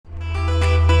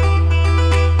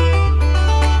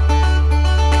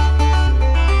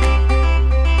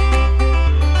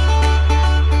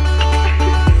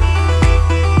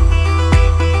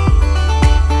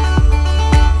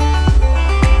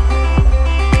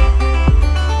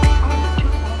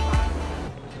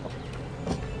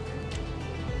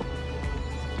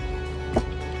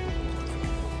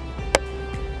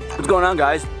going on,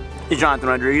 guys? It's Jonathan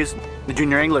Rodriguez, the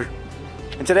junior angler.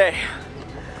 And today,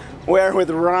 we're with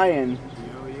Ryan.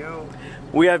 Yo, yo.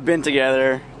 We have been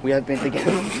together. We've been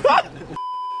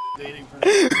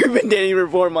dating for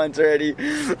 4 months already.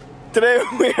 Today,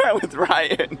 we are with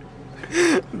Ryan.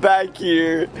 Back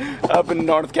here, up in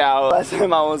North Cal. Last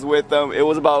time I was with them, it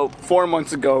was about 4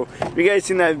 months ago. Have you guys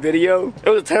seen that video? It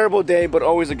was a terrible day, but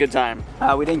always a good time.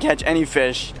 We didn't catch any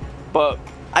fish, but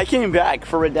I came back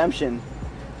for redemption.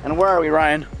 And where are we,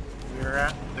 Ryan? We're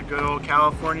at the good old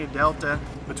California Delta.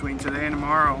 Between today and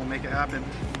tomorrow, we'll make it happen.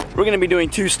 We're gonna be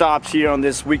doing 2 stops here on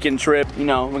this weekend trip. You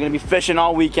know, we're gonna be fishing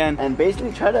all weekend and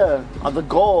basically try to, the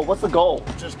goal, what's the goal?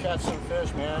 Just catch some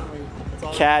fish, man. That's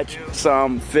all Catch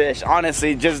some fish.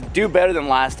 Honestly, just do better than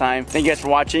last time. Thank you guys for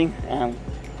watching, and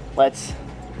let's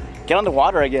get on the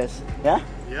water, I guess. Yeah?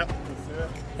 Yep, let's do it.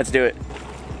 Let's do it.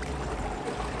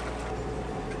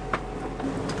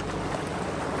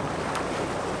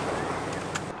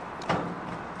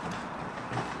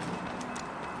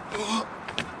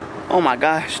 Oh my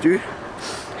gosh, dude.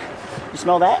 You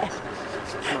smell that? It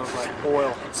smells like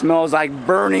oil. It smells like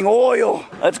burning oil.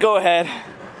 Let's go ahead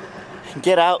and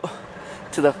get out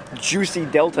to the juicy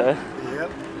delta.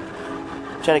 Yep.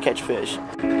 Try to catch fish.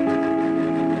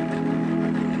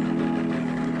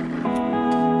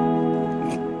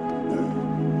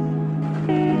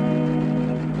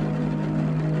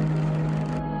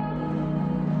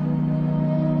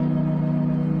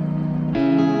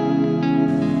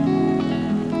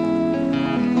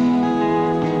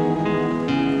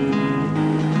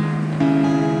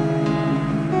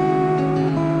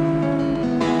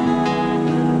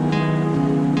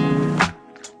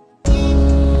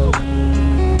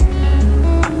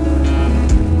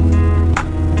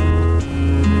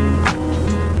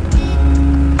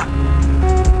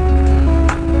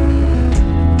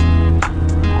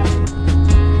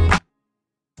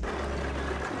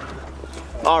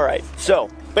 Alright, so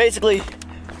basically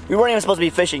we weren't even supposed to be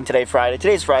fishing today, Friday.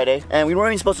 Today's Friday, and we weren't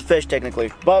even supposed to fish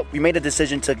technically. But we made a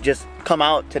decision to just come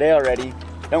out today already.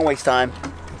 Don't waste time.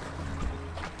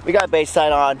 We got bait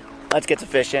sight on. Let's get to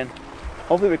fishing.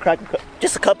 Hopefully we crack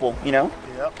just a couple, you know?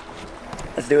 Yep.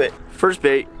 Let's do it. First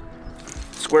bait,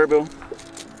 square bill.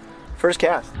 First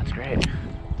cast. That's great.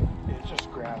 It's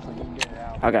just grass, so you can get it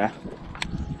out. Okay.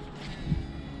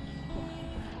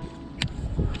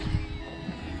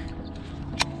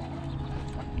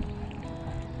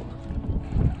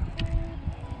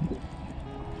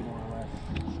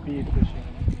 Speed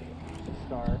fishing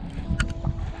start.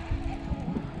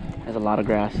 There's a lot of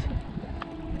grass.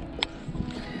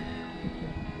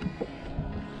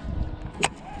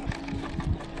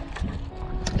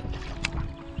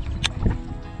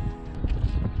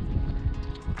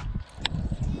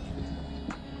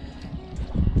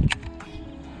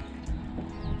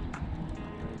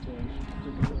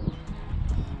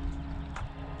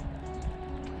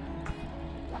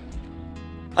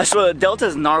 I swear the delta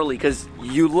is gnarly because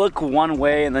you look one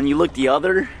way and then you look the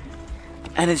other,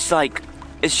 and it's like,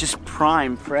 it's just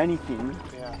prime for anything.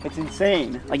 Yeah. It's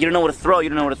insane. Like you don't know what to throw. You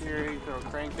don't know what to. You throw a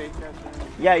crankbait catcher.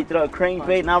 Yeah, you throw a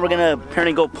crankbait. Now we're gonna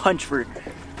apparently go punch for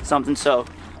something. So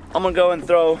I'm gonna go and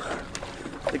throw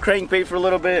the crankbait for a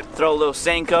little bit. Throw a little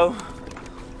Senko.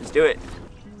 Let's do it.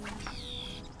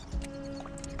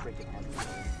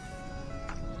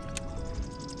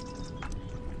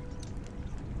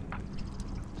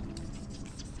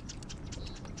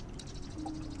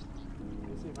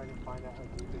 Find out how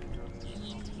deep it is over there.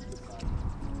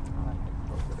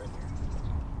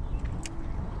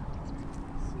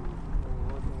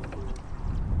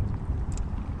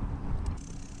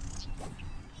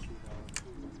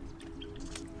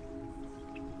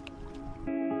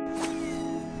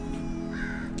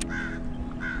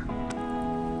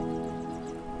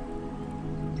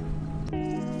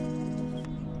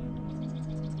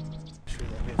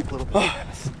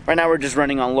 Right now we're just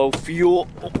running on low fuel.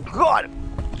 Oh God,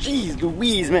 jeez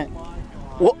Louise, man.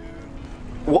 What?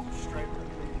 What?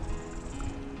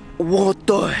 What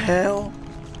the hell,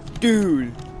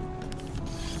 dude?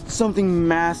 Something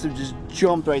massive just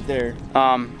jumped right there.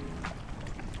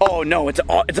 Oh no, it's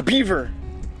a beaver.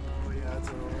 Oh yeah, it's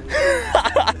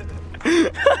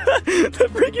The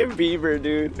freaking beaver,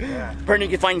 dude. Yeah. Apparently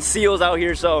you can find seals out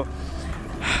here, so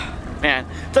man,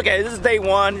 it's okay. This is day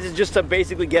one. This is just to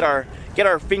basically get our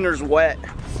fingers wet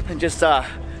and just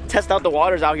test out the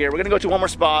waters out here. We're gonna go to one more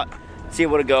spot, see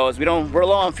what it goes. We're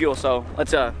low on fuel, so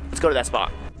let's go to that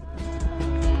spot.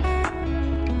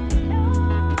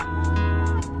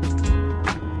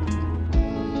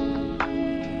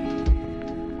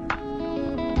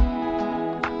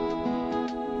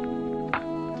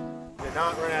 Did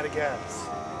not run out of gas.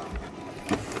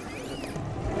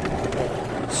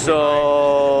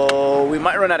 So we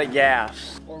might run out of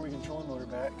gas. Or we can trolling motor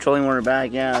back. Trolling motor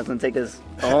back, yeah, it's gonna take us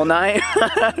all night.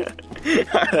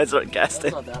 That's what gas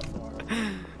That's not that far.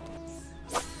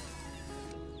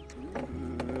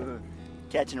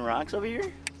 Catching rocks over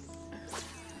here?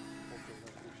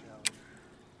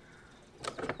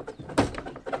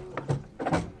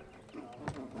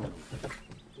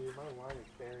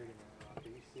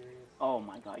 Oh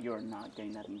my god, you are not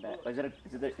getting nothing back. Is it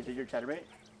your chatterbait?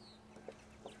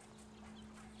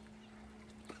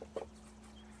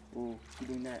 Ooh, you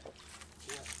doing that?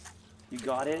 Yeah. You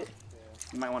got it? Yeah.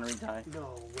 You might want to retie.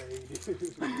 No way, dude.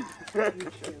 You can't be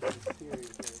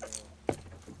serious right now.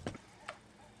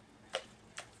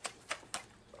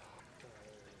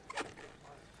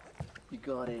 You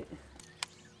got it.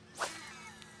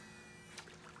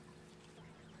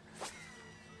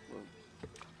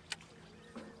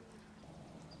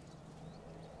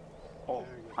 Oh,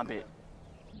 I'm bit.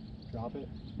 Drop it.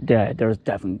 Yeah, that was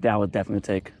definitely a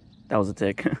tick. That was a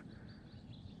tick.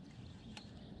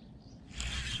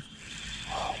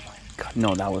 Oh my god,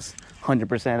 no, that was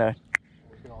 100%.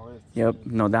 Yep,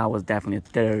 no, that was definitely,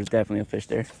 there's definitely a fish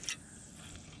there.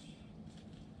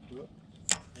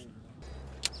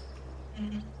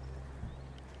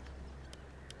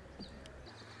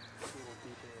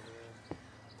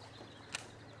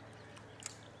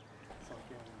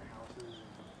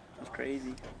 That's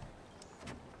crazy.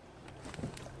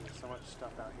 There's so much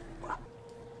stuff out here.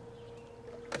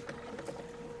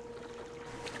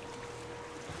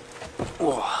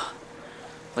 Whoa.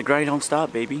 The grind don't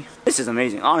stop, baby. This is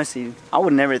amazing. Honestly, I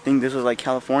would never think this was like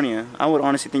California. I would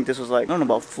honestly think this was like, I don't know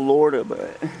about Florida,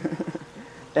 but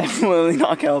definitely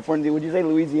not California. Would you say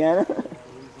Louisiana?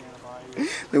 Louisiana Bayou.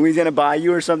 Louisiana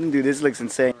Bayou or something? Dude, this looks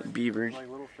insane. Beavers. Like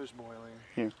little fish boiling.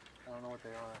 Here. I don't know what they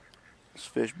are. It's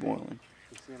fish boiling.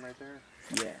 You see them right there?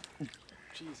 Yeah.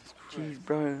 Jesus Christ. Jeez,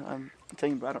 bro, I'm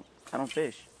telling you, bro, I don't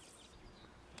fish.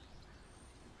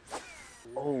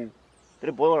 Oh, did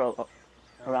it boil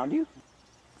around you?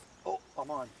 Oh,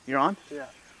 I'm on. You're on? Yeah.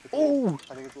 Oh!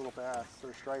 I think it's a little bass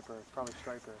or striper. It's probably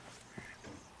striper.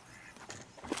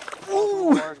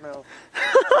 Ooh! Largemouth.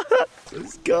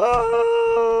 Let's go!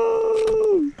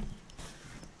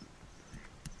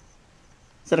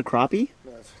 Is that a crappie?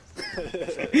 No,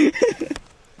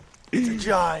 it's a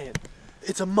giant.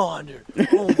 It's a monster.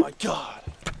 Oh my god.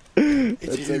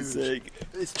 It's huge. Sick.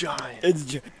 It's giant.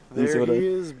 It's there he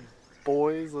is,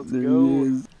 boys. Let's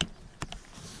go.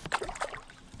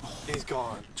 He's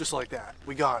gone. Just like that.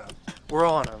 We got him. We're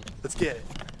on him. Let's get it.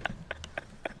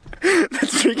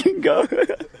 Let's freaking go.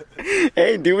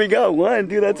 Hey, dude, we got one,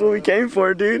 dude. That's what we came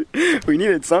for, dude. We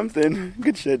needed something.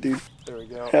 Good shit, dude. There we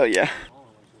go. Hell yeah.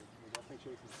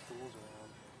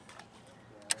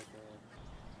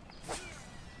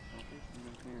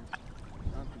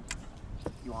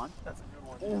 You on? That's a good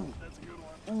one. Ooh. That's a good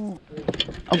one. Ooh.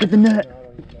 I'll get the net.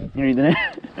 You need the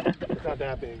net? It's not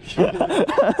that big.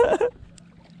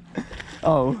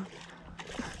 Oh.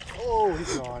 Oh,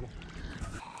 he's gone.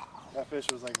 That fish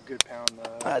was like a good pound.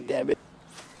 Ah, damn it.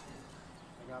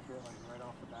 I got bit like right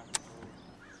off the back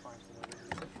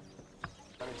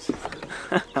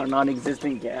of the boat. Our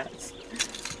non-existent gas.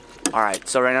 Alright,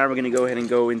 so right now we're gonna go ahead and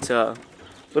go into a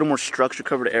little more structure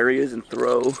covered areas and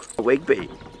throw a wake bait.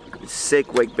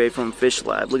 Sick wake bait from Fish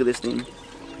Lab. Look at this thing.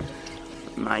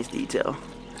 Nice detail.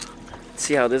 Let's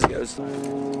see how this goes.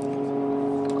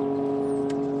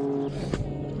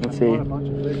 Let's see. A bunch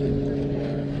of fish in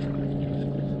there.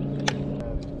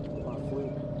 On a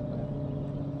fluke.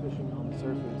 Fishing on the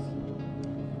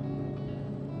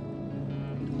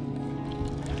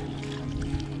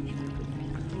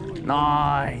surface.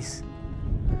 Nice.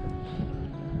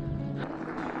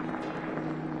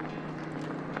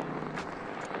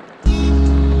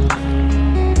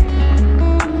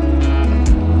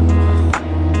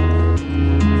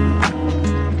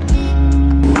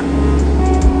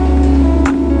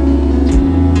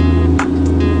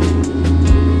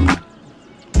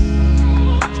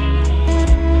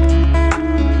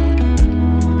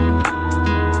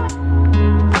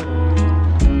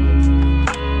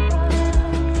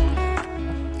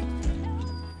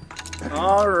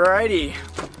 Alrighty,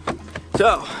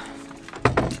 so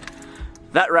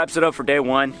that wraps it up for day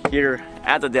one here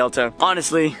at the Delta.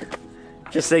 Honestly,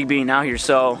 just sick being out here,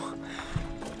 so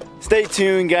stay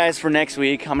tuned guys for next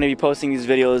week. I'm gonna be posting these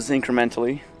videos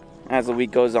incrementally as the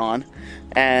week goes on,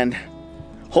 and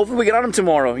hopefully we get on them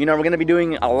tomorrow. You know, we're gonna be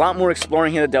doing a lot more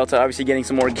exploring here at the Delta, obviously getting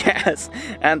some more gas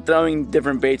and throwing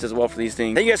different baits as well for these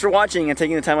things. Thank you guys for watching and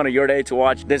taking the time out of your day to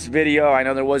watch this video. I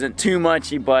know there wasn't too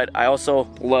much, but I also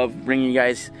love bringing you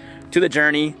guys to the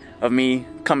journey of me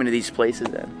coming to these places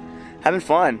and having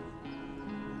fun.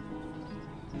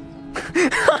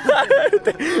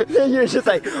 Then you're just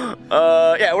like,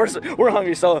 yeah, we're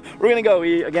hungry, so we're gonna go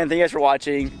eat. Again, thank you guys for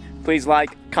watching. Please like,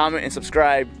 comment, and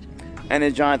subscribe. And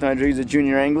it's Jonathan Rodriguez, the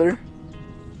Junior Angler,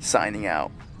 signing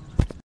out.